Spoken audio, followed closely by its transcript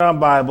Our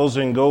Bibles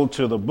and go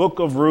to the book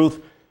of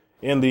Ruth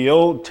in the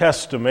Old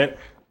Testament,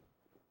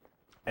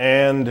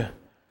 and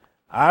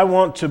I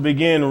want to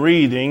begin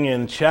reading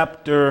in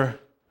chapter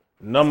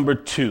number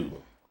 2.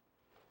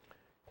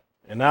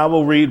 And I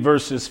will read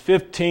verses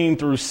 15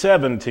 through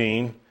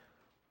 17,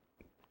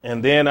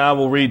 and then I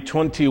will read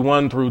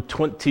 21 through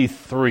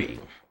 23.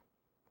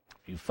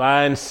 You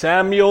find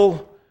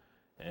Samuel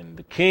and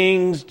the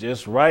Kings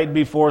just right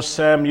before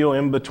Samuel,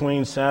 in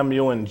between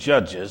Samuel and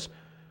Judges.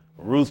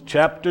 Ruth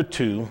chapter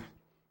 2,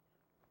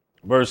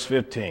 verse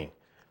 15.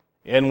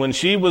 And when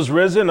she was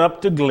risen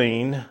up to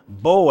glean,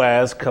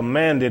 Boaz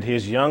commanded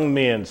his young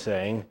men,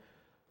 saying,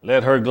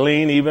 Let her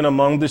glean even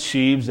among the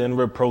sheaves, and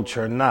reproach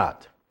her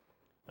not.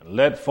 And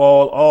let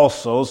fall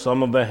also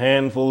some of the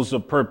handfuls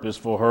of purpose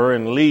for her,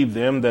 and leave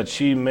them, that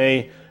she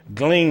may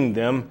glean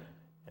them,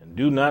 and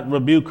do not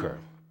rebuke her.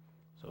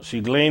 So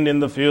she gleaned in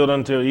the field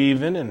until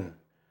even, and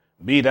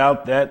beat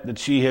out that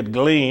she had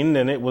gleaned,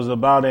 and it was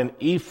about an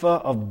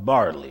ephah of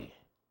barley.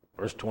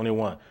 Verse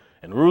 21.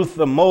 And Ruth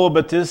the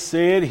Moabitess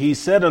said, He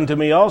said unto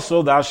me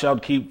also, Thou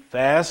shalt keep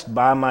fast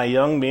by my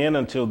young men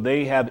until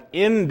they have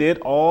ended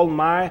all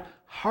my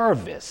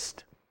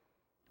harvest.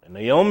 And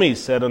Naomi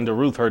said unto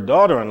Ruth her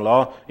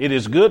daughter-in-law, It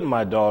is good,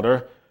 my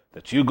daughter,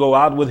 that you go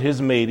out with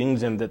his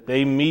maidens, and that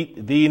they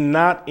meet thee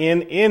not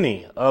in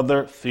any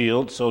other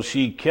field. So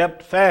she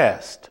kept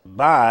fast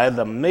by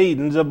the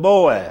maidens of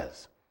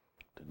Boaz,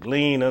 to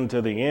glean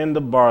unto the end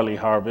of barley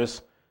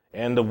harvest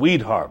and the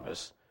wheat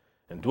harvest,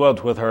 and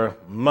dwelt with her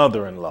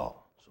mother-in-law.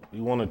 So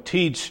we want to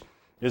teach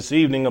this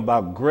evening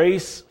about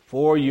grace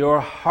for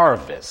your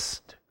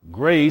harvest.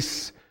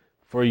 Grace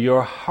for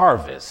your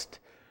harvest.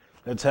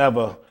 Let's have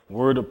a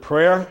word of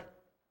prayer.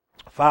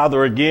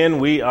 Father, again,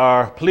 we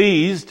are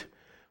pleased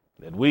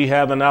that we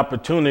have an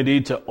opportunity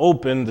to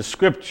open the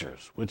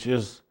Scriptures, which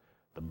is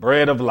the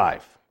bread of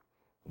life.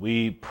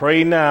 We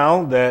pray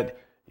now that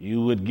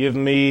you would give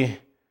me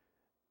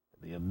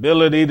the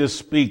ability to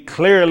speak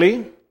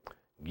clearly.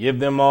 Give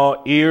them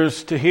all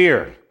ears to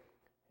hear.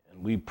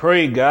 And we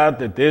pray, God,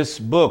 that this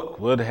book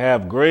would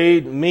have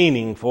great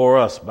meaning for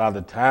us by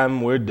the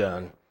time we're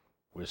done.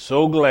 We're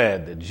so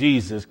glad that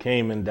Jesus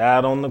came and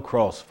died on the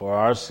cross for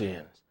our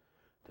sins,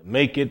 to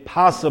make it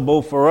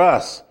possible for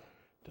us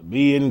to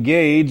be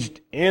engaged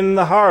in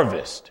the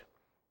harvest.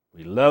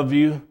 We love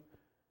you,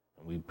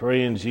 and we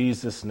pray in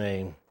Jesus'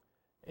 name.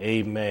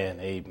 Amen,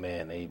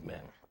 amen,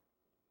 amen.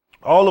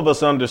 All of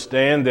us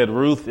understand that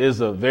Ruth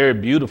is a very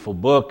beautiful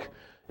book.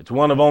 It's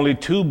one of only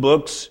 2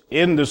 books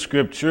in the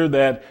Scripture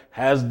that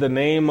has the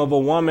name of a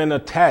woman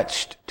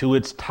attached to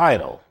its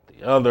title,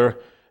 the other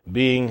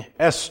being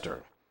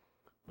Esther.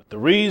 But the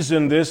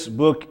reason this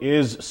book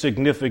is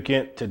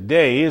significant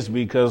today is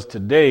because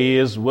today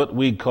is what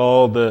we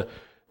call the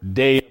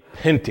Day of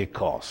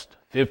Pentecost,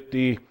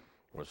 50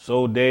 or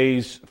so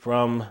days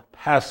from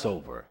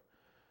Passover.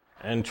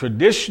 And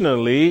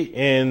traditionally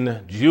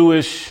in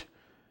Jewish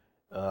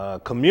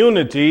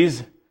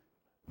communities,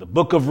 the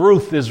book of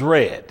Ruth is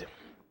read.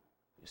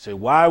 Say,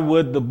 why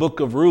would the book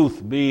of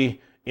Ruth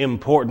be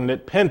important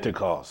at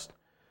Pentecost?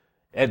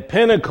 At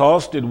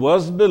Pentecost, it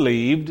was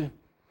believed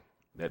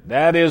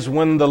that is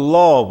when the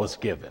law was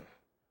given.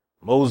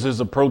 Moses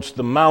approached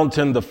the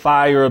mountain, the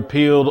fire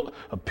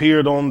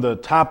appeared on the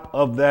top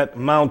of that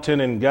mountain,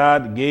 and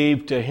God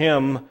gave to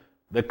him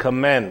the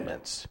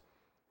commandments.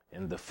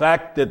 And the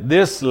fact that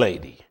this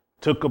lady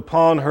took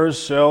upon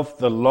herself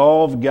the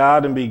law of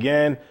God and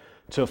began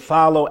to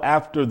follow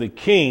after the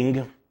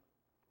king,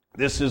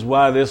 this is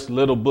why this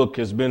little book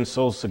has been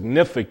so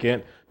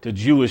significant to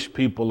Jewish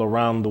people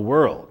around the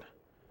world.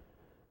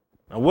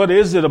 Now, what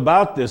is it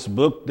about this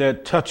book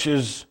that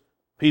touches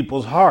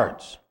people's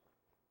hearts?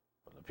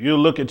 If you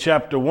look at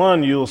chapter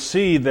 1, you'll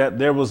see that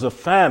there was a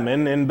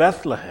famine in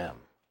Bethlehem.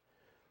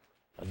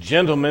 A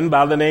gentleman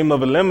by the name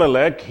of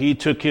Elimelech, he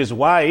took his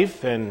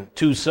wife and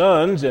 2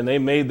 sons, and they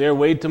made their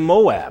way to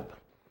Moab.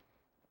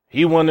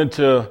 He wanted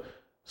to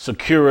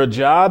secure a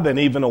job and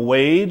even a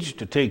wage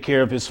to take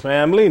care of his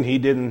family, and he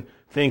didn't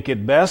think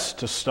it best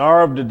to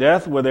starve to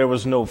death where there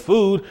was no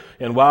food.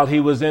 And while he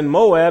was in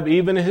Moab,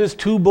 even his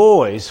 2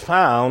 boys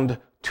found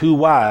 2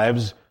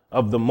 wives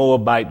of the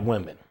Moabite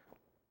women.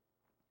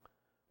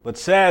 But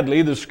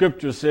sadly, the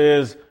Scripture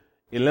says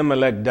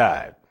Elimelech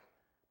died.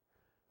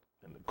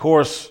 And of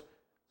course,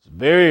 it's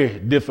very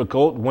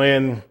difficult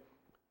when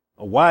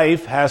a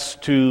wife has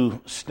to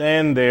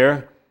stand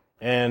there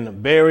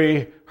and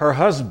bury her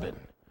husband.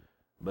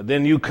 But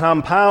then you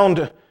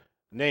compound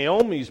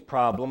Naomi's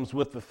problems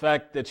with the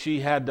fact that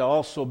she had to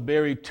also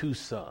bury 2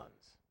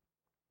 sons.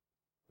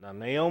 Now,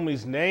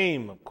 Naomi's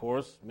name, of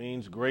course,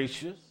 means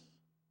gracious,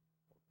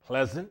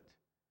 pleasant.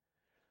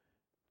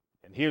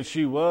 And here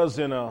she was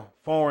in a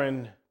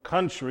foreign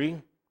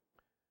country,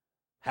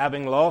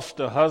 having lost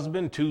a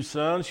husband, 2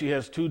 sons. She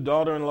has 2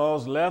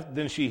 daughter-in-laws left.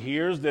 Then she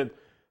hears that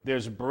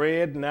there's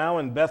bread now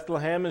in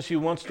Bethlehem, and she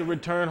wants to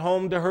return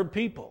home to her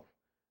people.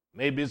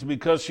 Maybe it's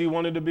because she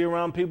wanted to be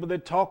around people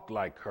that talked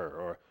like her,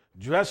 or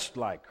dressed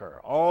like her.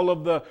 All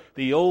of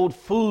the old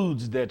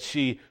foods that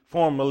she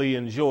formerly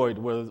enjoyed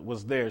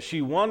was there.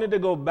 She wanted to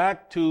go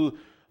back to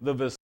the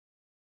vicinity.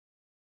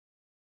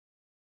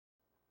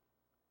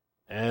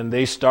 And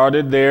they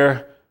started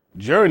their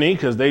journey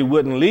because they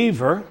wouldn't leave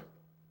her.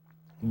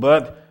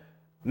 But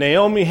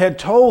Naomi had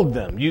told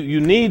them, you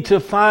need to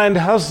find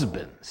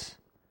husbands.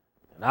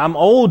 And I'm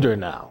older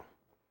now.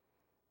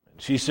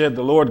 She said,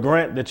 the Lord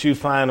grant that you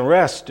find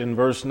rest, in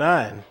verse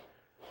 9.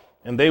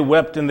 And they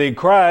wept and they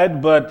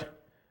cried, but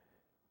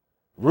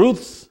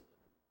Ruth's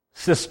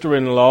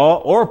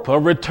sister-in-law, Orpah,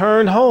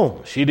 returned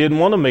home. She didn't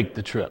want to make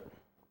the trip.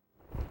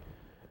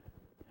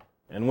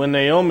 And when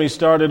Naomi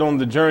started on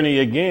the journey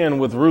again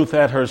with Ruth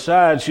at her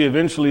side, she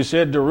eventually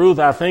said to Ruth,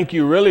 I think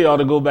you really ought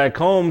to go back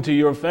home to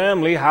your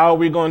family. How are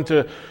we going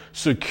to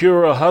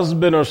secure a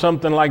husband or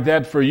something like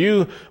that for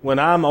you? When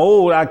I'm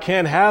old, I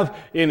can't have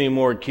any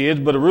more kids.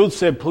 But Ruth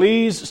said,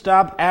 please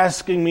stop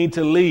asking me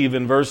to leave,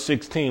 in verse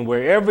 16.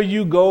 Wherever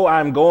you go,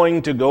 I'm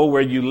going to go.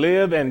 Where you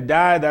live and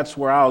die, that's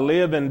where I'll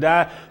live and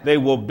die. They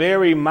will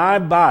bury my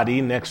body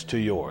next to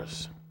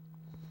yours.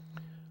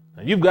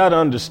 Now, you've got to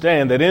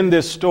understand that in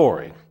this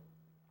story,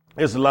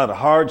 there's a lot of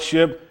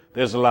hardship.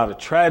 There's a lot of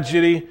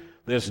tragedy.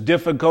 There's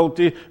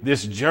difficulty.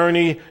 This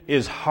journey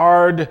is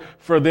hard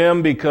for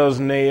them because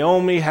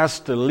Naomi has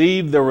to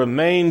leave the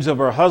remains of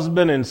her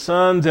husband and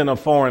sons in a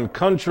foreign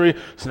country.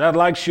 It's not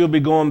like she'll be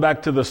going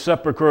back to the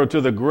sepulcher or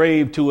to the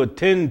grave to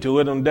attend to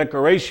it on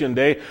Decoration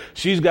Day.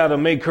 She's got to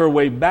make her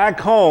way back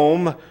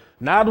home,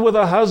 not with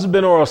a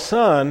husband or a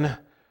son,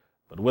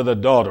 but with a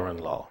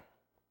daughter-in-law.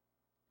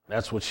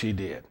 That's what she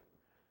did.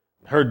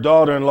 Her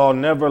daughter-in-law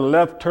never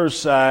left her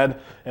side,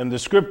 and the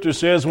scripture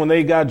says when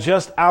they got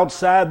just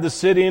outside the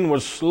city and were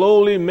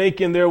slowly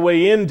making their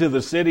way into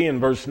the city, in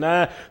verse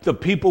 9, the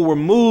people were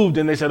moved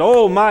and they said,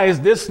 oh my,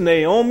 is this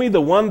Naomi,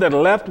 the one that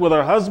left with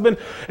her husband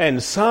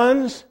and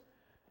sons?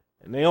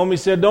 And Naomi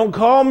said, don't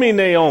call me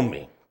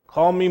Naomi,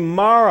 call me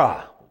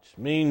Mara, which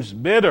means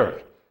bitter.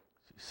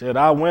 She said,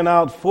 I went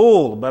out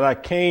full, but I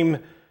came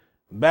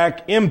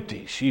back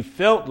empty. She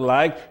felt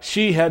like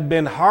she had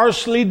been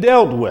harshly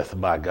dealt with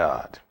by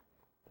God.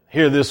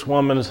 Here, this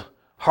woman's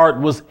heart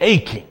was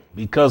aching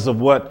because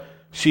of what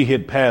she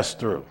had passed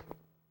through.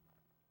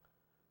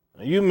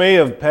 Now, you may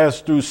have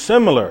passed through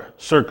similar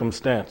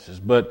circumstances,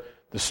 but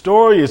the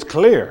story is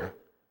clear.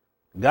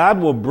 God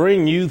will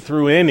bring you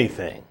through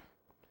anything.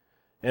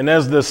 And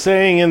as the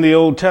saying in the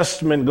Old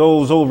Testament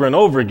goes over and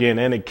over again,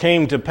 and it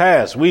came to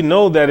pass, we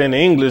know that in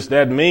English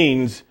that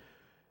means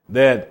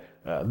that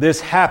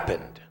this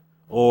happened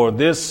or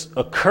this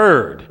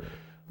occurred.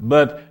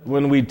 But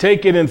when we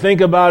take it and think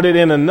about it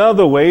in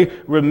another way,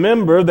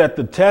 remember that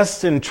the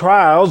tests and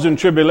trials and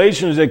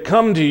tribulations that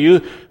come to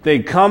you, they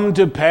come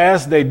to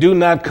pass. They do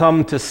not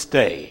come to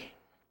stay.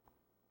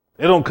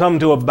 They don't come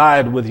to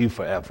abide with you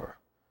forever.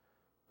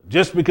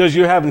 Just because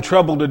you're having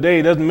trouble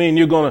today doesn't mean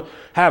you're going to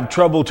have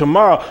trouble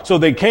tomorrow. So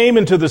they came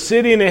into the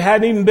city and they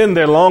hadn't even been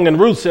there long. And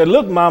Ruth said,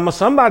 look, Mama,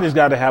 somebody's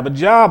got to have a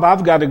job.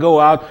 I've got to go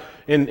out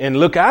and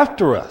look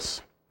after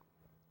us.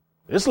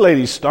 This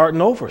lady's starting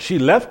over. She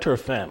left her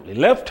family,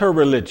 left her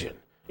religion,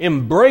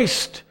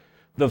 embraced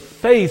the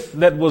faith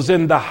that was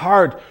in the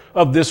heart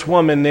of this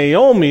woman,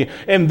 Naomi.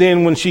 And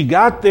then when she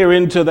got there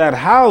into that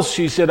house,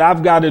 she said,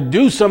 I've got to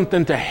do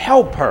something to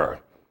help her.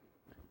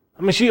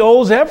 I mean, she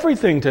owes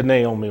everything to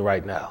Naomi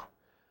right now.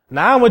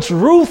 Now it's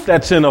Ruth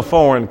that's in a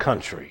foreign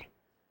country.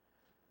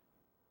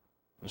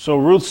 So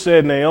Ruth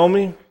said,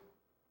 Naomi,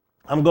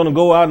 I'm going to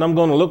go out and I'm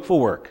going to look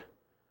for work.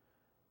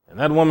 And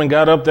that woman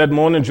got up that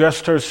morning,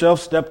 dressed herself,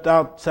 stepped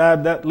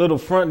outside that little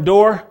front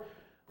door,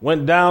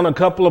 went down a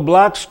couple of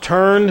blocks,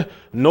 turned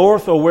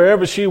north or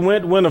wherever she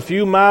went a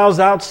few miles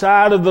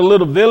outside of the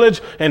little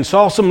village and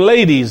saw some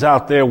ladies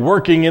out there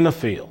working in the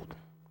field.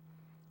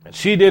 And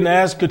she didn't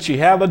ask, could she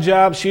have a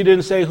job? She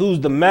didn't say who's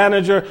the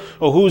manager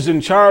or who's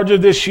in charge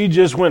of this. She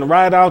just went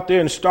right out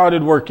there and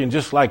started working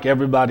just like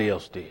everybody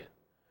else did.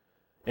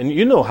 And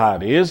you know how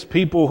it is.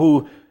 People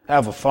who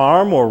have a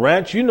farm or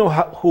ranch, you know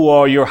who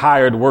all your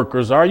hired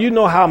workers are. You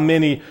know how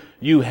many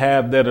you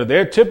have that are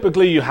there.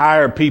 Typically, you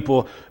hire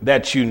people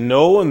that you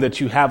know and that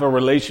you have a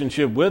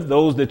relationship with,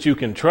 those that you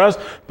can trust.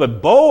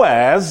 But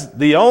Boaz,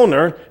 the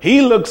owner,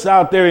 he looks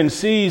out there and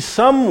sees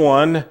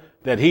someone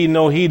that he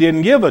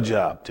didn't give a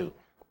job to.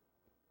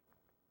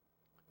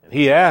 And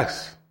he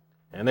asks,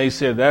 and they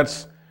said,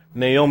 that's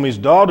Naomi's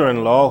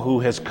daughter-in-law who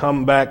has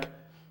come back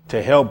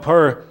to help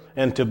her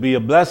and to be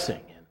a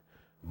blessing.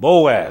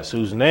 Boaz,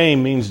 whose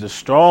name means the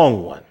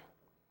strong one,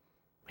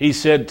 he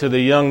said to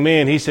the young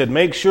men, he said,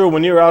 make sure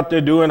when you're out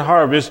there doing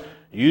harvest,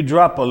 you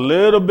drop a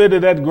little bit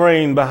of that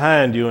grain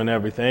behind you and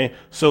everything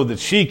so that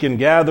she can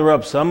gather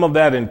up some of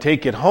that and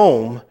take it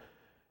home.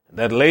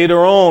 That later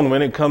on,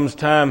 when it comes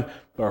time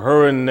for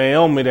her and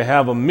Naomi to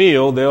have a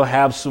meal, they'll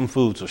have some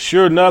food. So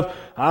sure enough,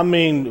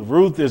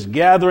 Ruth is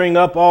gathering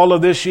up all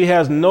of this. She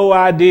has no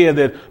idea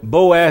that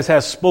Boaz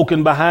has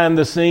spoken behind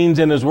the scenes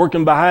and is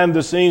working behind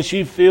the scenes.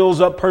 She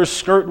fills up her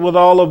skirt with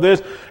all of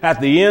this.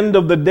 At the end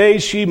of the day,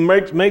 she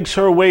makes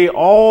her way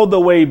all the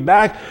way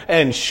back.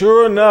 And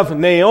sure enough,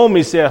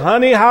 Naomi said,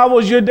 honey, how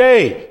was your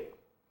day?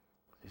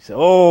 She said,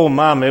 oh,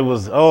 Mom,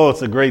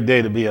 it's a great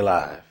day to be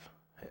alive.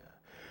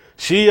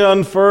 She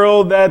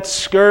unfurled that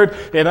skirt,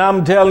 and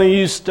I'm telling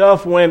you,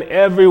 stuff went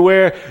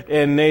everywhere.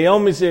 And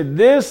Naomi said,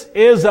 this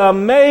is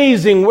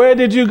amazing. Where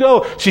did you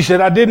go? She said,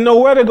 I didn't know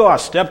where to go. I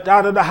stepped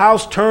out of the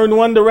house, turned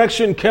one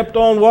direction, kept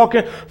on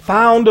walking,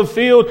 found a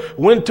field,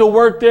 went to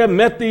work there,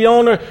 met the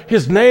owner.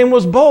 His name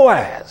was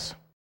Boaz.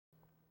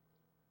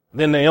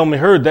 Then Naomi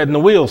heard that and the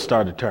wheels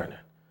started turning.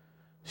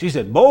 She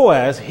said,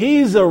 Boaz,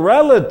 he's a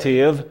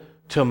relative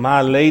to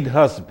my late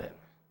husband.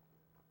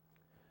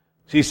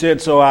 She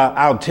said, so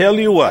I'll tell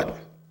you what.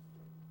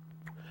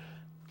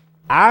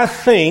 I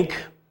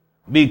think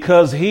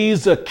because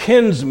he's a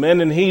kinsman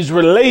and he's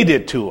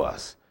related to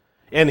us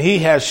and he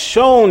has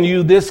shown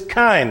you this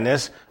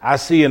kindness, I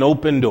see an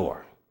open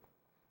door.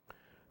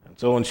 And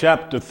so in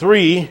chapter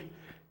 3,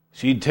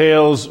 she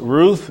tells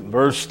Ruth,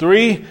 verse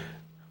 3,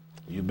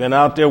 you've been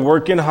out there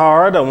working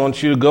hard. I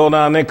want you to go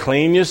down there,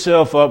 clean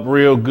yourself up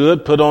real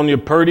good, put on your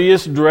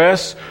prettiest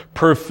dress,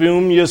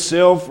 perfume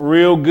yourself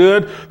real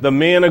good. The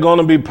men are going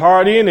to be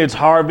partying. It's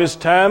harvest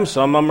time.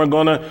 Some of them are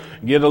going to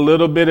get a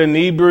little bit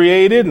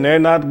inebriated and they're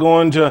not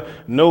going to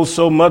know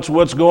so much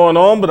what's going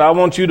on. But I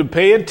want you to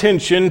pay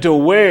attention to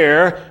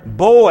where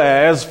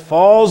Boaz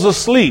falls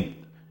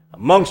asleep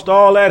amongst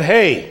all that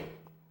hay.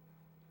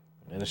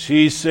 And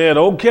she said,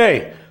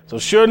 okay. So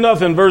sure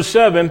enough, in verse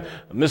 7,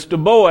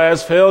 Mr.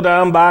 Boaz fell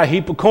down by a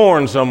heap of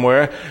corn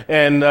somewhere.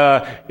 And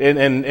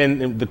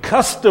the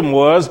custom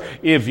was,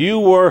 if you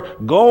were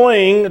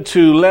going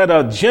to let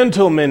a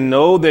gentleman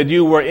know that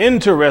you were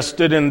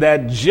interested in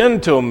that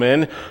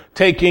gentleman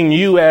taking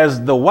you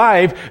as the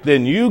wife,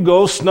 then you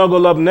go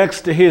snuggle up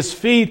next to his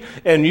feet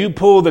and you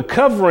pull the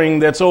covering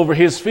that's over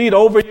his feet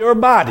over your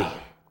body.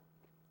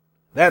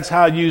 That's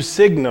how you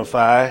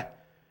signify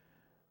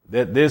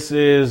that this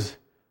is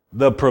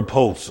the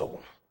proposal.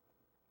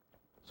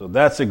 So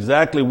that's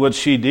exactly what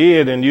she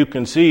did. And you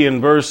can see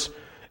in verse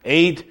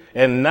 8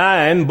 and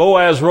 9,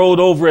 Boaz rode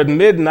over at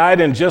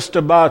midnight and just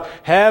about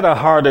had a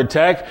heart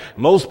attack.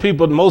 Most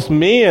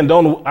men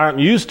aren't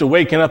used to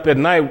waking up at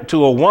night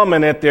to a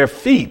woman at their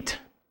feet.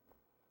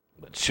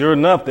 But sure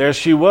enough, there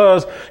she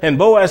was. And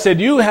Boaz said,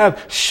 you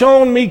have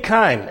shown me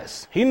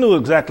kindness. He knew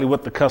exactly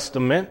what the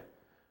custom meant.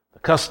 The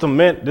custom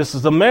meant this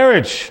is a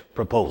marriage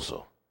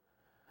proposal.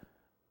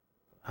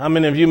 How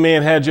many of you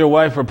men had your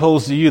wife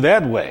propose to you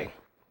that way?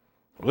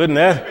 Wouldn't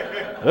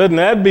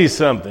that be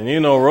something?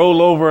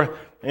 Roll over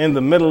in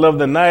the middle of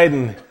the night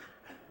and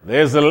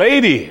there's a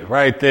lady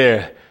right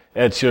there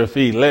at your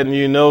feet letting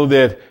you know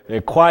that they're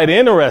quite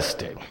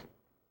interested.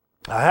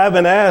 I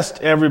haven't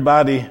asked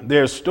everybody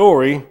their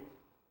story,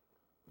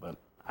 but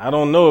I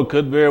don't know. It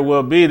could very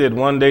well be that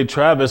one day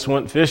Travis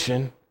went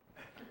fishing,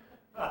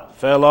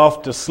 fell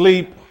off to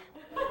sleep,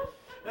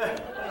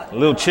 a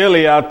little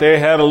chilly out there,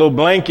 had a little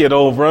blanket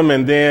over him,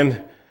 and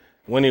then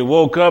when he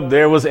woke up,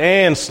 there was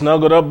Ann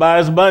snuggled up by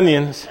his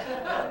bunions.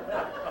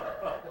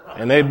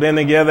 And they've been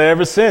together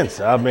ever since.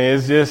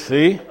 It's just,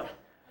 see?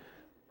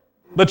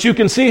 But you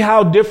can see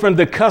how different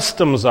the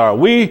customs are.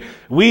 We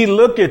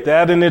look at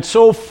that and it's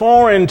so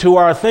foreign to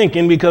our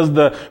thinking because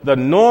the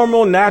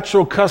normal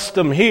natural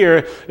custom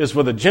here is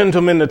for the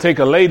gentleman to take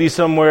a lady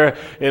somewhere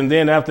and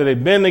then after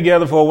they've been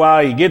together for a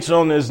while, he gets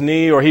on his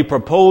knee or he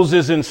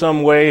proposes in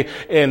some way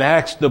and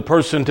asks the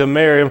person to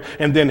marry him.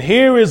 And then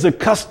here is a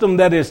custom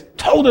that is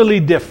totally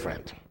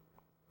different.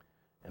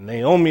 And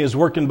Naomi is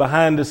working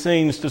behind the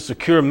scenes to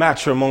secure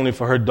matrimony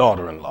for her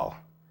daughter-in-law.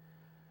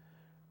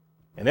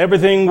 And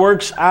everything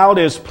works out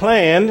as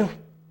planned.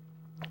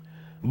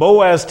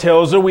 Boaz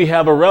tells her, we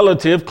have a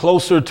relative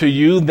closer to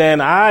you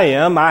than I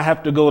am. I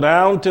have to go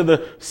down to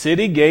the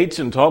city gates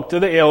and talk to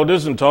the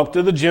elders and talk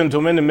to the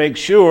gentleman and make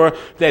sure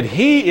that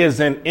he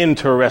isn't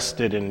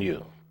interested in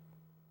you.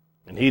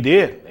 And he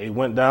did. He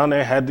went down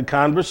there, had the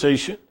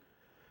conversation.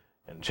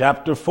 In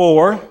chapter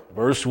 4,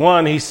 verse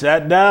 1, he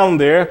sat down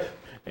there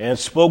and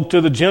spoke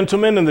to the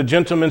gentleman. And the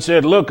gentleman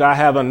said, look, I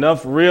have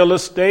enough real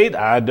estate.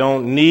 I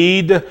don't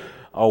need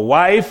a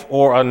wife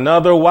or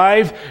another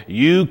wife.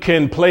 You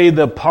can play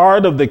the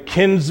part of the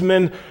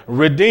kinsman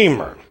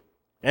redeemer.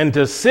 And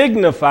to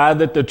signify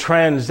that the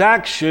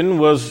transaction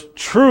was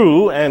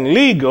true and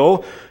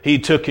legal, he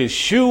took his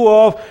shoe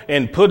off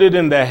and put it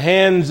in the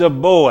hands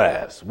of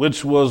Boaz,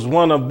 which was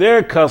one of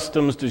their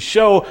customs to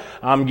show,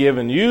 I'm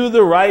giving you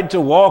the right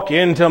to walk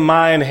into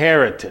my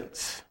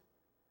inheritance.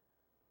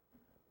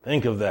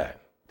 Think of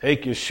that.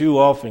 Take your shoe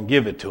off and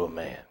give it to a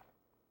man.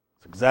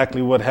 That's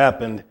exactly what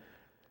happened.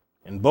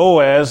 And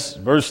Boaz,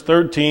 verse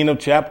 13 of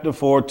chapter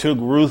 4, took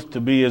Ruth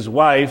to be his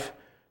wife.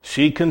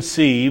 She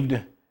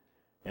conceived.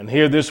 And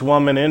here this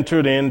woman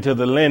entered into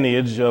the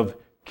lineage of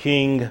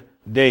King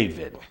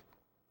David.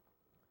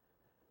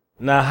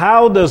 Now,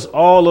 how does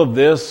all of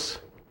this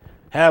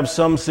have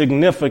some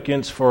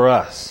significance for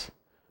us?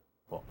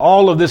 Well,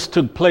 all of this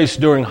took place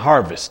during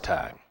harvest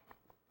time.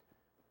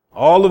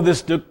 All of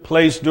this took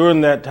place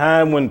during that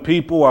time when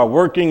people are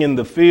working in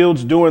the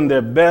fields, doing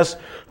their best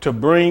to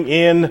bring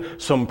in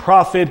some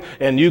profit.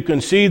 And you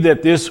can see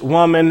that this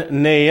woman,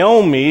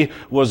 Naomi,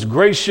 was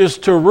gracious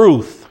to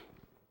Ruth.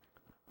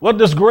 What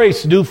does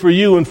grace do for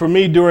you and for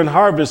me during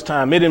harvest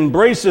time? It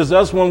embraces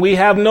us when we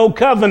have no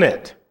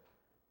covenant.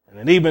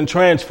 And it even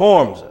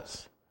transforms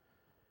us.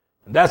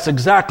 And that's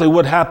exactly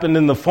what happened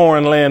in the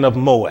foreign land of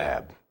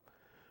Moab.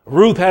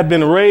 Ruth had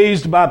been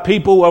raised by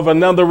people of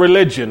another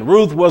religion.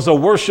 Ruth was a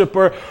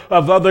worshiper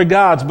of other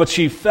gods, but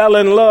she fell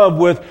in love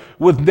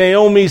with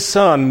Naomi's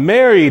son,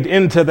 married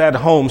into that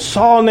home,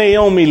 saw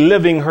Naomi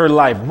living her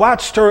life,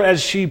 watched her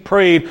as she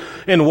prayed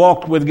and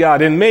walked with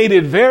God, and made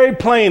it very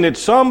plain at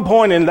some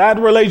point in that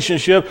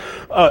relationship,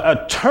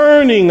 a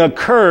turning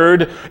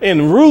occurred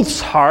in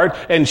Ruth's heart,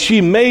 and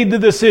she made the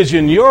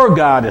decision, your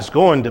God is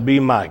going to be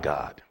my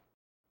God.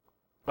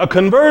 A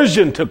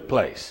conversion took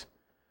place.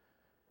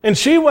 And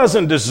she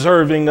wasn't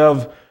deserving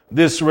of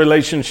this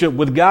relationship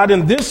with God.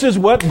 And this is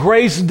what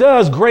grace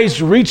does. Grace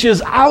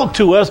reaches out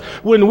to us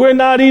when we're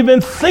not even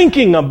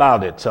thinking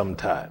about it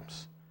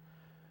sometimes.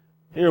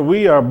 Here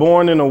we are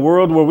born in a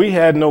world where we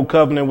had no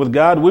covenant with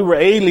God. We were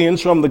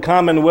aliens from the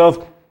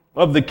commonwealth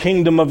of the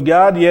kingdom of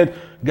God. Yet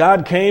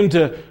God came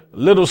to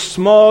little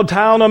small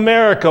town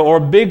America or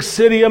big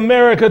city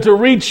America to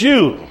reach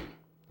you.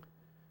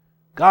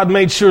 God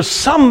made sure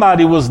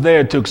somebody was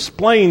there to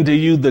explain to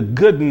you the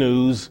good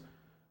news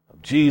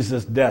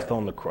Jesus' death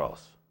on the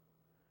cross.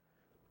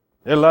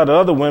 There are a lot of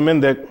other women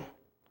that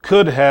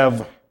could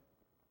have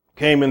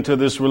came into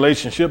this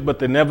relationship, but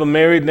they never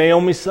married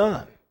Naomi's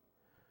son.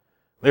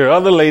 There are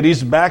other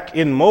ladies back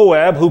in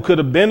Moab who could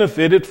have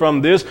benefited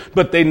from this,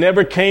 but they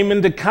never came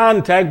into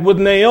contact with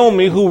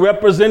Naomi, who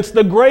represents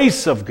the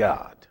grace of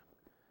God.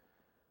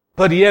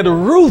 But yet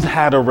Ruth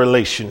had a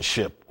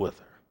relationship with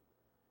her.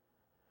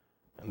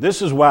 And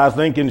this is why I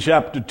think in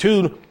chapter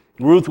 2,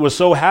 Ruth was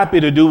so happy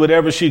to do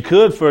whatever she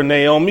could for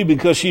Naomi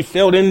because she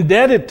felt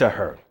indebted to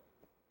her.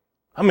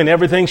 I mean,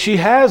 everything she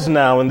has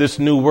now in this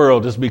new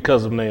world is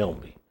because of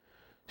Naomi.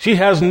 She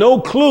has no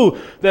clue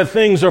that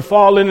things are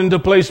falling into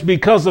place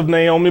because of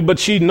Naomi, but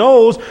she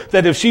knows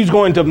that if she's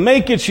going to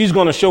make it, she's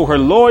going to show her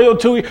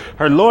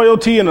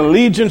loyalty and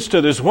allegiance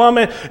to this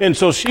woman. And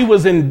so she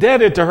was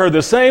indebted to her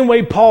the same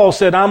way Paul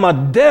said, I'm a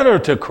debtor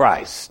to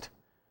Christ.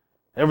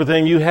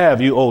 Everything you have,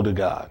 you owe to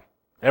God.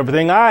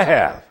 Everything I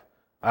have,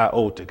 I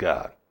owe to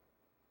God.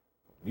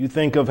 You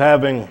think of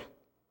having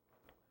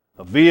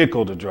a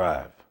vehicle to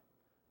drive.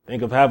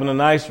 Think of having a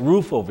nice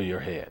roof over your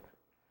head.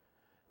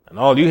 And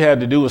all you had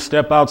to do was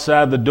step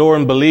outside the door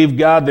and believe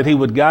God that he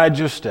would guide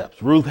your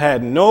steps. Ruth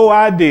had no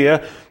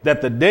idea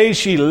that the day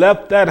she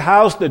left that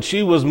house that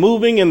she was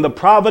moving in the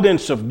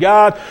providence of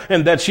God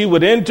and that she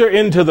would enter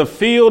into the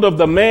field of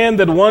the man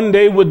that one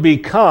day would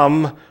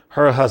become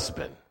her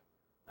husband.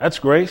 That's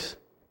grace.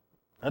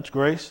 That's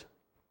grace.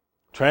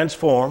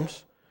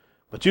 Transforms.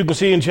 But you can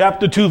see in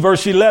chapter 2,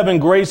 verse 11,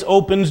 grace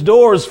opens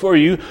doors for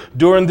you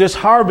during this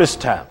harvest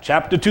time.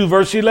 Chapter 2,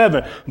 verse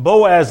 11,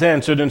 Boaz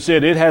answered and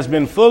said, it has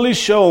been fully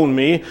shown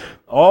me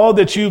all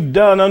that you've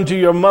done unto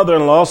your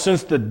mother-in-law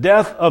since the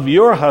death of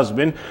your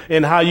husband,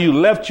 and how you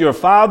left your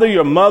father,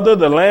 your mother,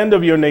 the land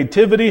of your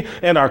nativity,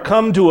 and are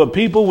come to a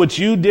people which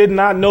you did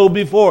not know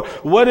before.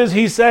 What is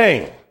he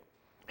saying?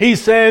 He's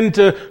saying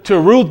to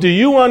Ruth, do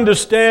you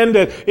understand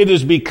that it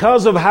is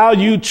because of how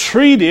you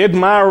treated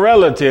my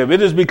relative?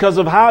 It is because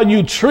of how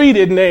you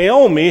treated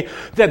Naomi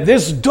that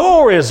this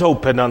door is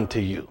open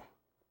unto you.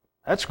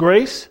 That's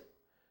grace.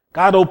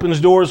 God opens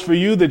doors for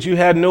you that you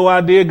had no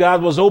idea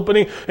God was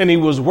opening, and he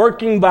was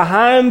working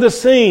behind the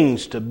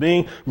scenes to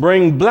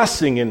bring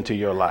blessing into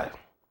your life.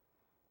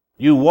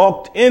 You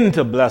walked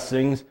into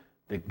blessings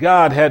that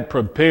God had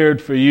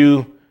prepared for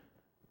you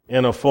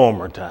in a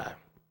former time.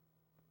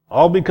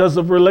 All because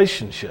of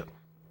relationship.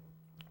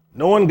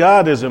 Knowing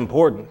God is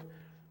important.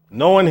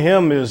 Knowing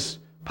him is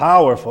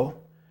powerful.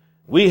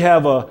 We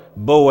have a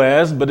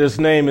Boaz, but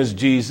his name is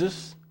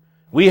Jesus.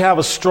 We have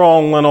a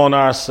strong one on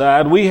our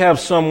side. We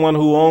have someone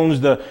who owns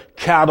the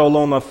cattle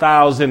on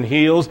 1,000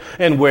 hills.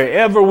 And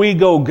wherever we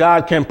go,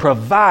 God can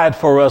provide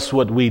for us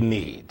what we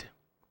need.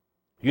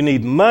 You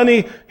need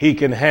money, he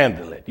can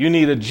handle it. You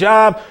need a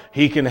job,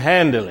 he can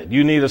handle it.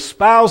 You need a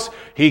spouse,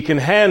 he can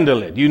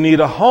handle it. You need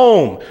a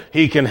home,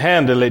 he can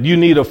handle it. You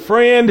need a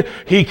friend,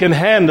 he can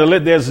handle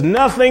it. There's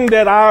nothing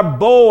that our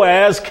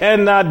Boaz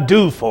cannot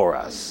do for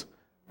us.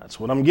 That's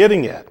what I'm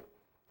getting at.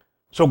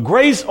 So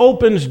grace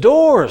opens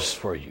doors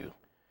for you,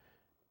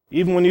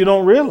 even when you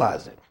don't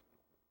realize it.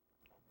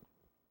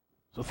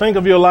 So think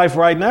of your life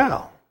right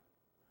now.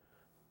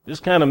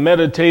 Just kind of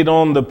meditate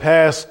on the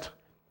past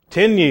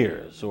 10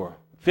 years or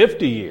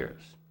 50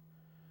 years.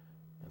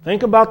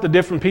 Think about the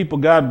different people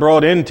God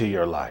brought into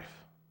your life.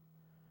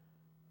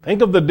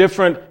 Think of the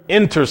different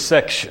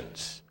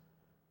intersections,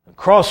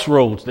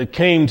 crossroads that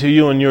came to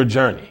you in your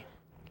journey.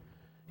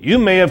 You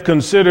may have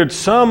considered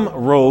some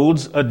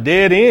roads a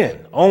dead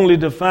end, only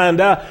to find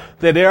out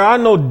that there are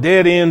no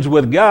dead ends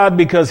with God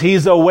because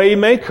he's a way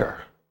maker.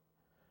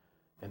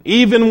 And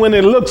even when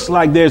it looks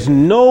like there's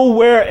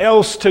nowhere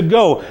else to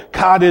go,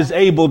 God is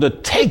able to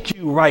take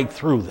you right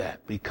through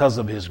that because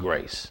of his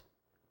grace.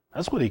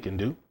 That's what he can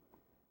do.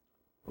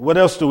 What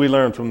else do we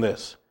learn from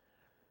this?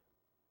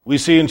 We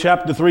see in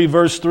chapter 3,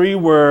 verse 3,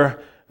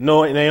 where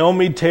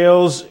Naomi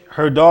tells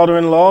her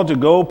daughter-in-law to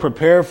go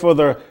prepare for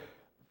the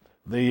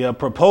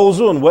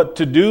proposal and what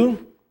to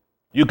do.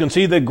 You can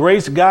see that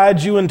grace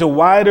guides you into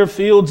wider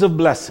fields of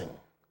blessing.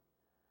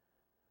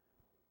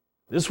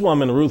 This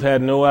woman, Ruth,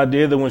 had no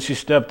idea that when she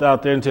stepped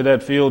out there into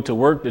that field to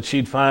work that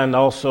she'd find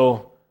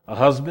also a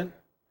husband.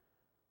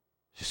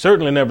 She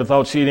certainly never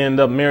thought she'd end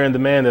up marrying the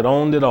man that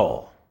owned it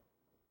all.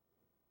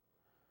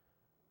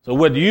 So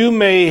what you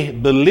may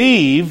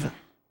believe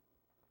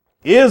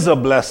is a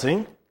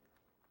blessing,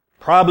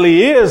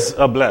 probably is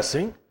a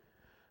blessing,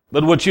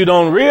 but what you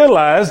don't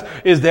realize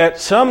is that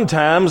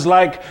sometimes,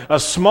 like a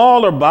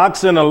smaller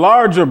box in a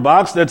larger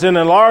box, that's in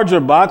a larger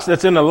box,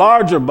 that's in a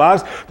larger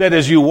box, that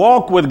as you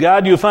walk with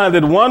God, you find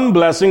that one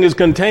blessing is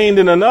contained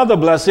in another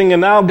blessing,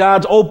 and now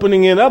God's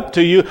opening it up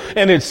to you,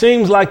 and it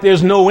seems like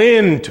there's no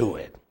end to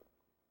it.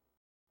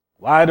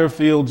 Wider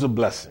fields of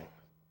blessing.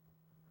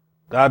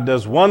 God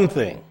does one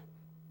thing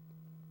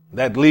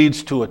that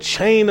leads to a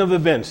chain of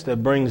events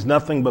that brings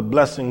nothing but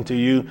blessing to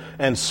you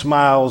and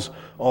smiles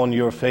on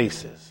your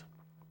faces.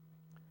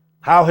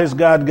 How has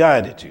God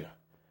guided you?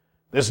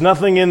 There's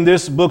nothing in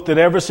this book that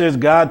ever says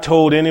God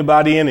told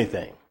anybody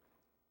anything.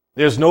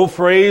 There's no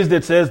phrase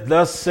that says,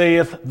 "Thus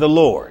saith the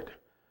Lord."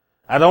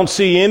 I don't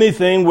see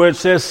anything where it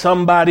says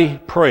somebody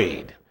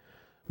prayed.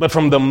 But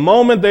from the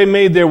moment they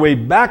made their way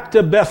back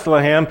to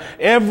Bethlehem,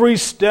 every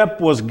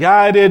step was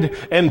guided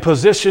and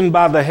positioned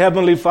by the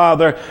Heavenly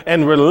Father,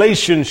 and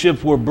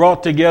relationships were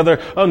brought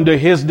together under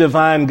his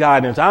divine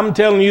guidance. I'm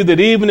telling you that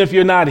even if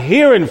you're not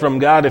hearing from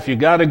God, if you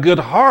got a good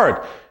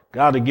heart,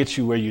 God will get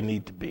you where you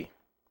need to be.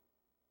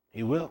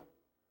 He will.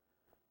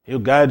 He'll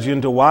guide you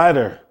into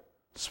wider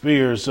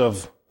spheres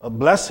of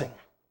blessing.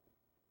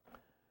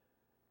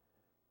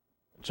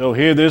 So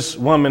here this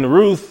woman,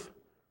 Ruth,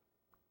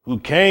 who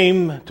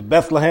came to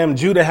Bethlehem,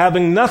 Judah,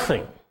 having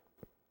nothing,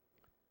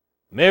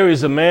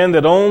 marries a man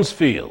that owns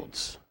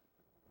fields.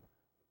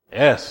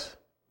 Yes.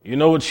 You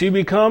know what she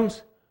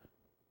becomes?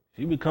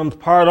 She becomes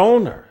part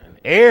owner and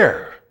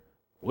heir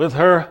with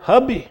her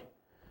hubby.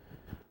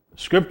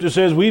 Scripture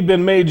says we've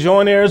been made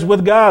joint heirs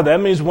with God. That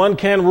means one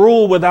can't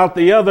rule without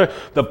the other.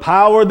 The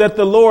power that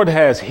the Lord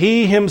has,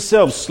 he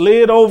himself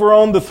slid over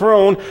on the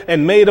throne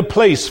and made a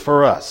place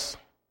for us.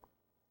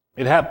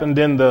 It happened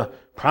in the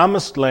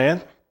promised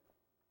land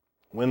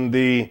when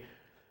the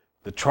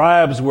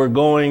tribes were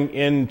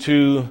going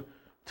to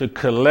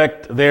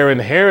collect their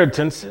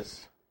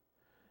inheritances.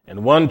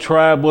 And one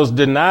tribe was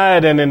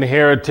denied an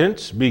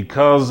inheritance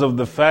because of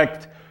the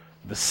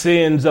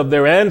sins of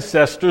their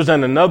ancestors,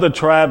 and another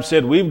tribe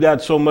said, "We've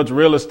got so much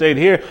real estate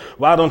here,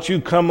 why don't you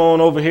come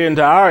on over here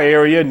into our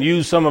area and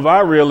use some of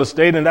our real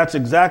estate?" And that's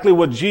exactly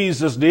what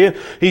Jesus did.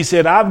 He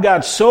said, "I've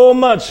got so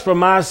much for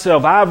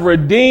myself. I've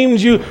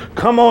redeemed you.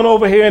 Come on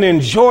over here and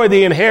enjoy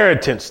the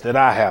inheritance that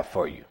I have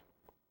for you."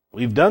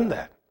 We've done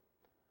that.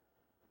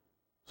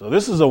 So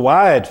this is a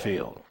wide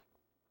field.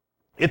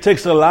 It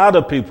takes a lot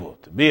of people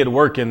to be at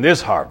work in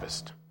this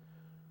harvest.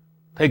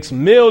 Takes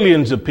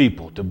millions of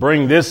people to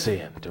bring this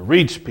in, to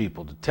reach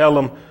people, to tell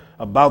them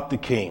about the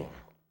King.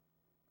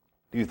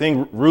 Do you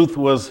think Ruth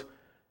was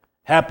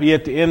happy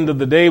at the end of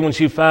the day when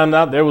she found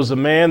out there was a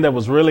man that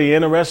was really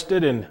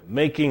interested in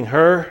making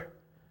her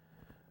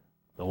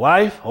the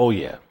wife? Oh,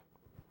 yeah.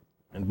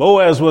 And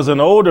Boaz was an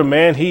older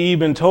man. He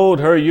even told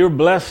her, "You're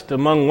blessed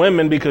among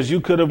women because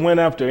you could have went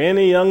after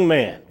any young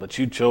man, but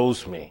you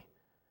chose me."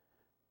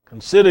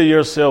 Consider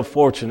yourself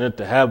fortunate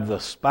to have the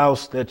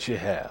spouse that you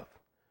have.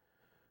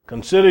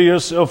 Consider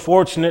yourself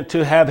fortunate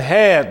to have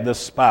had the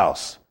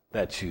spouse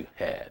that you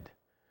had.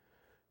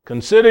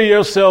 Consider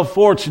yourself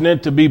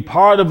fortunate to be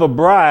part of a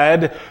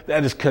bride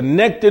that is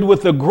connected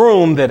with a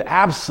groom that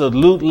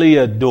absolutely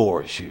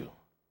adores you,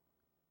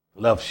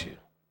 loves you,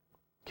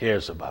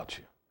 cares about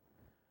you.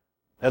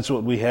 That's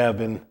what we have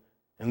in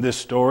this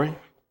story.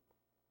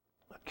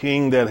 A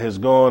king that has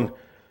gone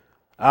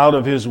out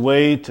of his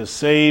way to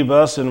save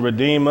us and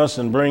redeem us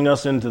and bring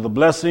us into the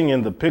blessing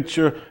in the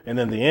picture and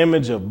in the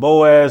image of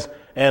Boaz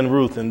and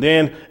Ruth. And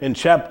then in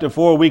chapter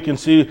 4, we can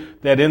see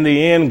that in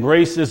the end,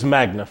 grace is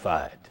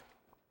magnified.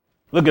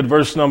 Look at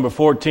verse number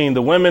 14.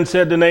 The women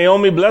said to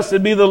Naomi,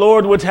 "Blessed be the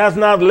Lord, which hath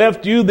not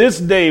left you this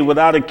day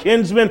without a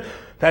kinsman,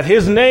 that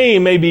his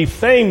name may be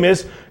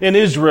famous in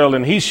Israel.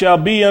 And he shall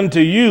be unto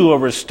you a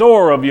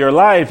restorer of your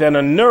life and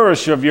a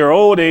nourisher of your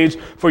old age.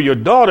 For your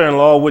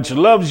daughter-in-law, which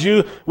loves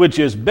you, which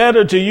is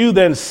better to you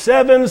than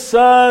 7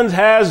 sons,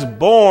 has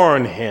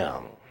borne him."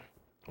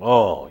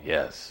 Oh,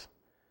 yes.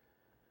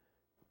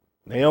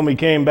 Naomi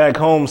came back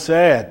home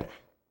sad.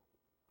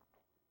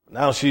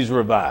 Now she's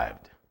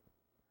revived.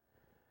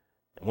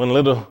 And when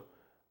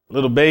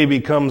little baby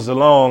comes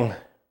along,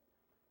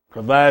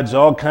 provides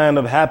all kind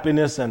of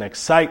happiness and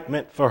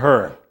excitement for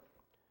her.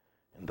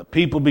 And the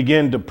people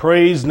begin to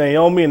praise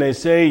Naomi, and they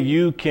say,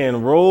 you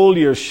can roll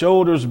your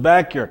shoulders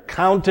back, your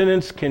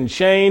countenance can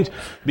change,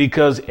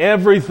 because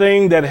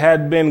everything that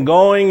had been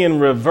going in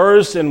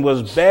reverse and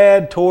was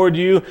bad toward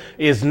you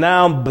is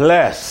now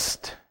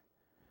blessed.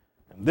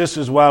 And this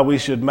is why we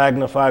should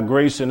magnify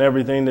grace in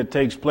everything that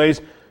takes place.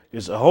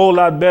 It's a whole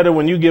lot better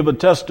when you give a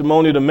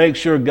testimony to make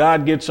sure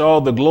God gets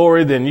all the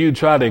glory than you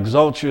try to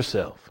exalt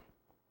yourself.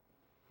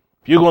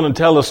 If you're going to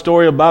tell a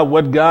story about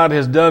what God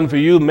has done for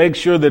you, make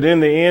sure that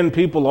in the end,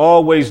 people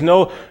always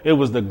know it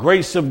was the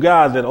grace of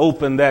God that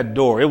opened that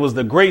door. It was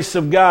the grace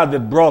of God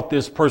that brought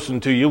this person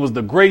to you. It was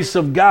the grace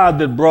of God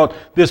that brought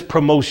this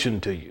promotion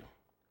to you.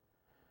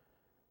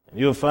 And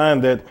you'll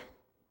find that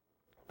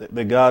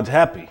God's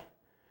happy,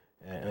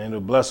 and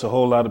it'll bless a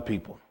whole lot of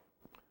people.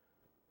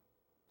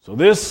 So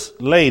this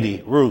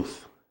lady,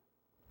 Ruth,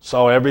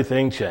 saw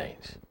everything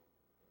change.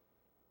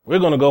 We're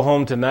going to go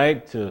home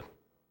tonight to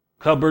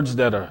cupboards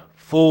that are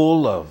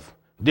full of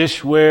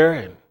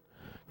dishware and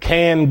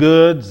canned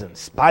goods and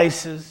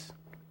spices.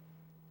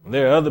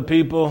 There are other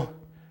people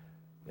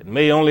that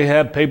may only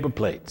have paper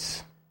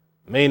plates,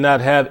 may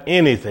not have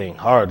anything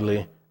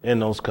hardly in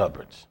those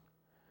cupboards.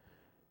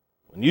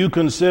 When you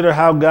consider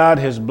how God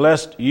has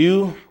blessed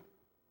you,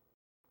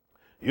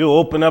 you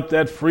open up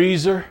that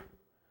freezer,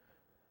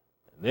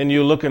 then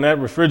you look in that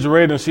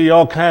refrigerator and see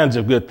all kinds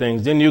of good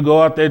things. Then you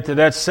go out there to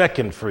that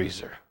second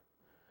freezer.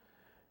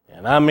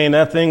 And I mean,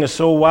 that thing is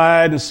so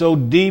wide and so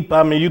deep,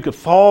 I mean, you could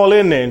fall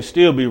in there and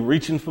still be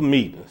reaching for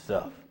meat and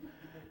stuff.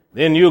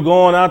 Then you're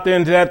going out there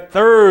into that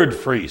third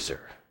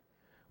freezer.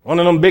 One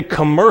of them big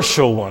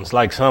commercial ones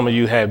like some of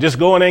you have. Just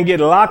go in there and get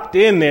locked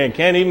in there and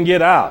can't even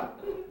get out.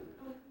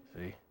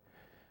 See?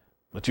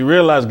 But you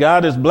realize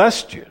God has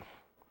blessed you.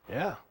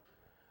 Yeah.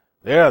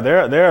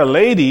 There are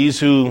ladies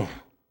who,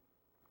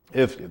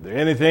 if they're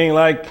anything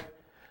like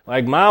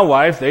my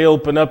wife, they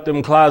open up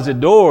them closet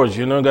doors,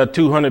 got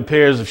 200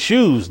 pairs of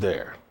shoes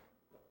there.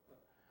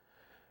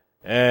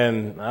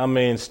 And I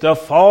mean,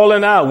 stuff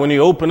falling out when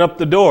you open up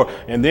the door.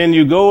 And then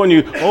you go and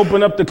you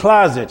open up the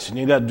closets and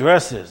you got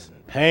dresses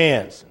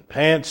and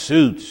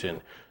pantsuits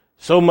and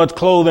so much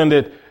clothing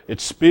that it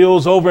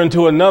spills over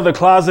into another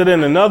closet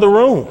in another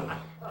room.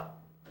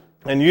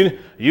 And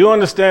you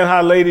understand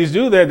how ladies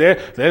do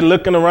that. They're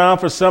looking around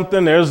for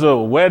something. There's a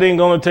wedding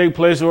going to take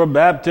place or a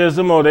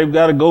baptism, or they've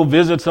got to go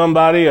visit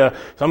somebody,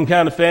 some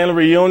kind of family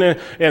reunion,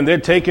 and they're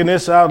taking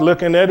this out,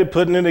 looking at it,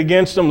 putting it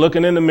against them,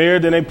 looking in the mirror,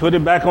 then they put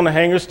it back on the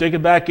hanger, stick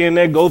it back in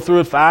there, go through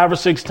it 5 or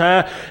 6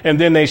 times, and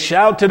then they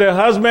shout to their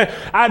husband,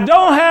 I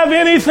don't have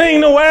anything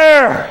to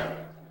wear.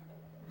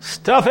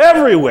 Stuff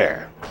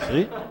everywhere.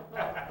 See?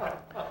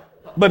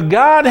 But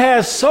God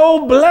has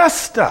so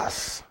blessed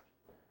us.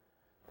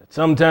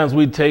 Sometimes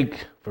we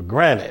take for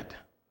granted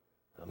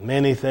the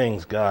many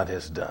things God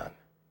has done.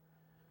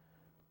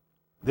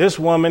 This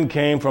woman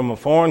came from a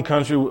foreign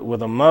country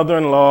with a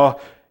mother-in-law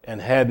and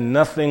had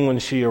nothing when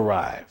she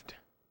arrived.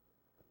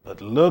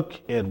 But look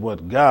at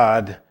what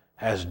God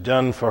has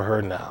done for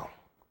her now.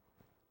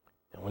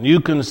 And when you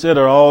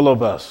consider all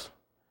of us,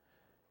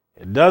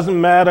 it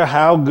doesn't matter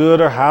how good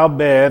or how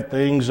bad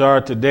things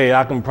are today,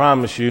 I can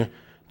promise you,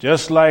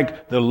 just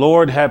like the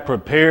Lord had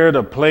prepared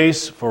a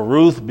place for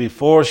Ruth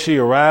before she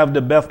arrived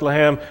at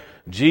Bethlehem,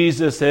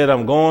 Jesus said,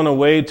 I'm going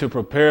away to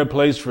prepare a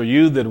place for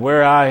you, that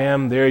where I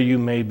am, there you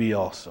may be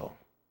also.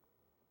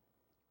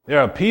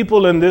 There are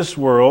people in this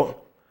world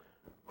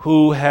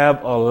who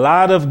have a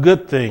lot of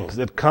good things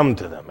that come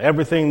to them.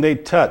 Everything they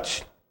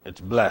touch, it's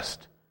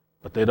blessed,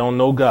 but they don't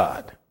know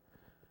God.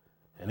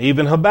 And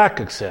even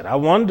Habakkuk said, I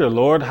wonder,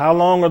 Lord, how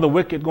long are the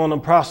wicked going to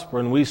prosper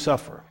and we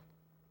suffer?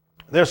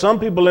 There are some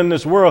people in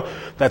this world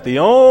that the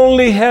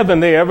only heaven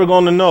they're ever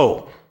going to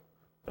know,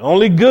 the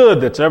only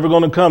good that's ever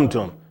going to come to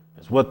them,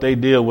 is what they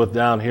deal with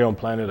down here on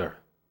planet Earth.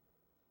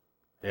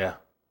 Yeah.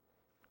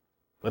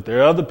 But there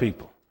are other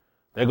people.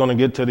 They're going to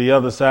get to the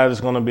other side.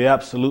 It's going to be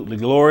absolutely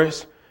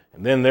glorious.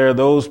 And then there are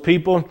those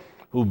people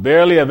who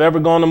barely have ever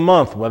gone a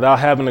month without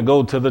having to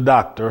go to the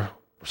doctor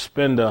or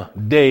spend a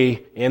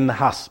day in the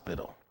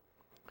hospital.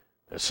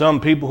 There's some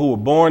people who were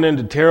born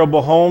into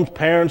terrible homes,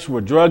 parents who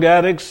were drug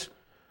addicts,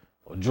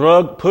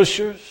 drug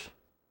pushers,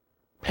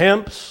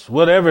 pimps,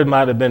 whatever it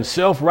might have been,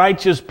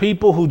 self-righteous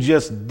people who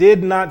just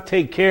did not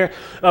take care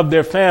of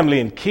their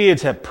family. And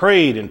kids have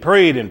prayed and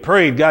prayed and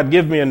prayed, God,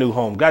 give me a new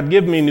home. God,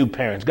 give me new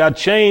parents. God,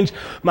 change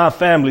my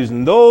families.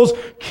 And those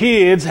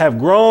kids have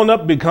grown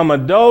up, become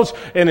adults,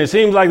 and it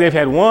seems like they've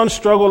had one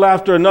struggle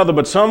after another,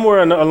 but somewhere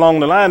along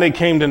the line they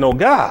came to know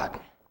God.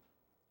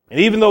 And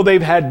even though they've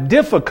had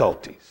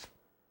difficulties,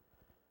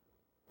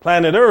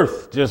 planet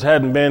Earth just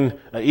hadn't been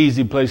an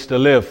easy place to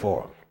live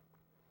for them.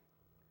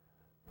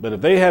 But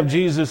if they have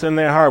Jesus in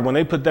their heart, when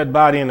they put that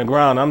body in the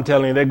ground, I'm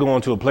telling you, they're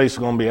going to a place that's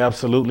going to be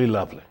absolutely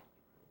lovely.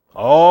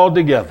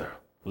 Altogether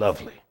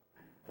lovely.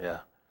 Yeah.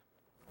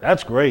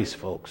 That's grace,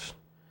 folks.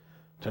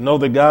 To know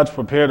that God's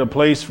prepared a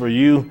place for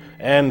you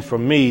and for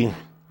me,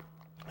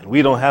 and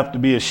we don't have to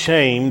be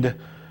ashamed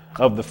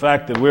of the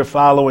fact that we're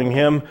following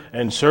him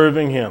and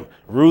serving him.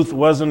 Ruth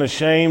wasn't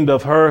ashamed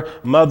of her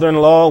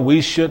mother-in-law.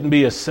 We shouldn't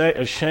be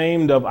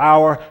ashamed of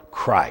our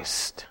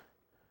Christ.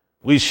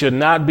 We should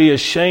not be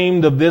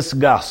ashamed of this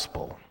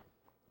gospel.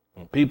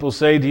 When people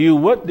say to you,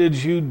 what did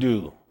you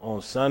do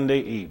on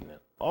Sunday evening?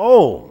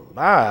 Oh,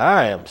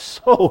 I am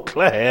so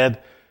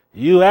glad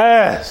you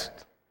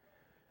asked.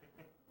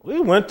 We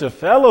went to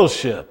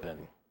fellowship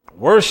and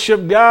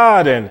worshiped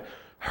God and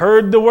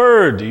heard the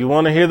word. Do you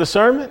want to hear the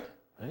sermon?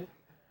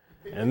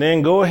 And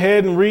then go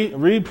ahead and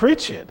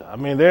re-preach it. I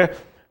mean, there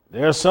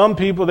are some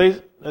people,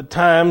 they at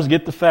times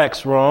get the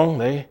facts wrong.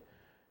 They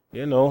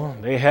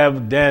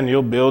have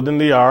Daniel building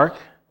the ark.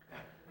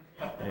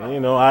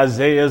 And,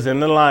 Isaiah's in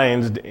the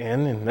lion's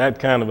den and that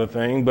kind of a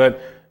thing.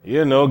 But,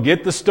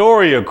 get the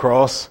story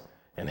across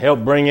and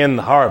help bring in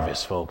the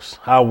harvest, folks.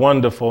 How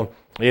wonderful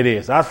it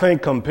is. I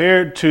think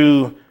compared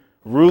to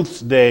Ruth's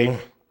day,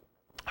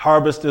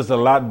 harvest is a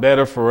lot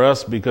better for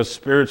us because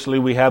spiritually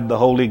we have the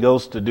Holy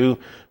Ghost to do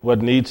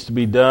what needs to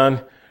be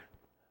done.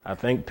 I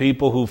think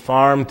people who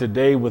farm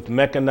today with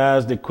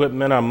mechanized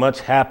equipment are much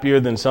happier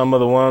than some of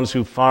the ones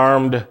who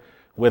farmed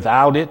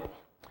without it.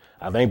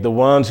 I think the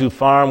ones who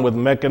farm with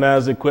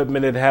mechanized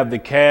equipment that have the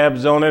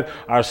cabs on it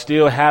are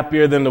still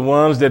happier than the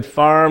ones that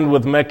farmed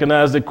with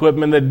mechanized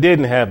equipment that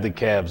didn't have the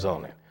cabs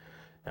on it.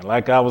 And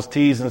like I was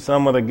teasing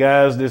some of the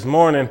guys this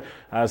morning,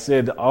 I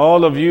said,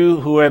 all of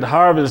you who at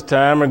harvest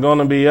time are going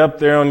to be up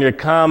there on your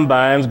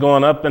combines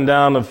going up and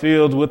down the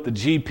fields with the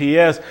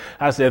GPS.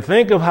 I said,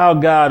 think of how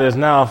God has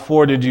now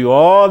afforded you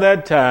all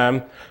that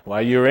time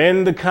while you're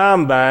in the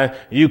combine,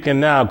 you can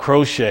now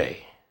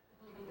crochet.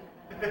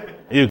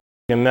 You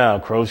can now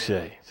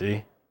crochet,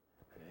 see?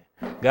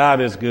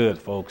 God is good,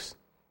 folks.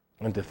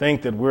 And to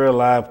think that we're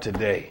alive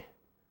today,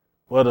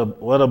 what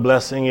a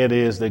blessing it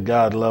is that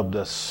God loved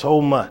us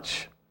so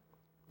much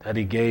that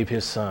he gave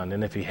his son.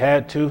 And if he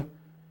had to,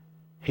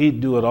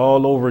 he'd do it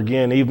all over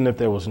again, even if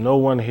there was no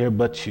one here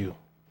but you.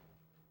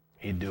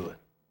 He'd do it.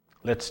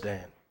 Let's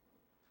stand.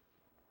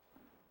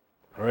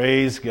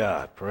 Praise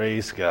God,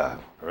 praise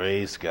God,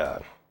 praise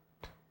God.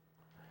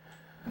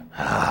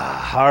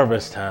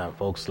 Harvest time,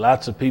 folks.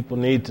 Lots of people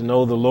need to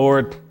know the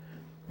Lord.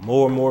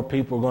 More and more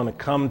people are going to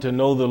come to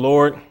know the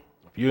Lord.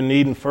 If you're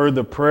needing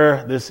further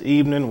prayer this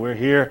evening, we're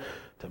here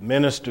to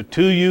minister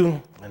to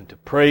you and to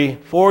pray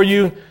for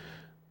you.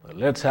 But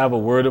let's have a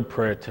word of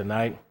prayer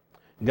tonight.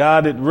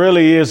 God, it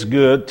really is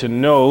good to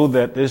know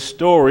that this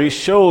story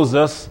shows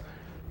us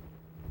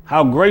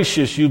how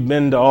gracious you've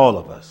been to all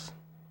of us.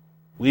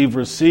 We've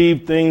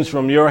received things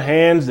from your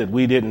hands that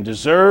we didn't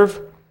deserve,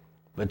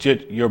 but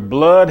yet your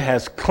blood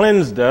has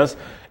cleansed us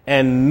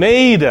and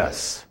made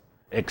us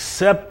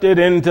accepted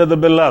into the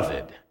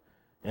beloved.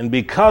 And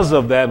because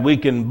of that, we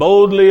can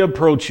boldly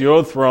approach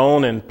your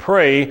throne and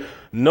pray,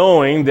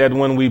 knowing that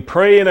when we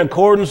pray in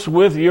accordance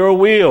with your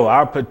will,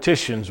 our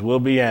petitions will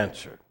be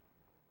answered.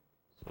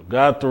 So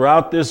God,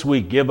 throughout this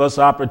week, give us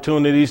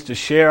opportunities to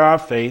share our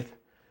faith.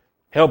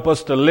 Help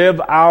us to live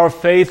our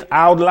faith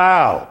out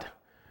loud.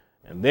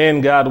 And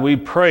then, God, we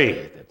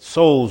pray that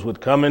souls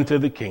would come into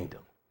the kingdom.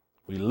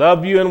 We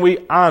love you and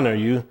we honor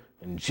you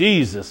in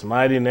Jesus'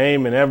 mighty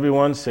name. And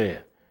everyone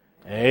said,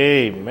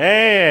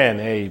 amen,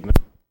 amen.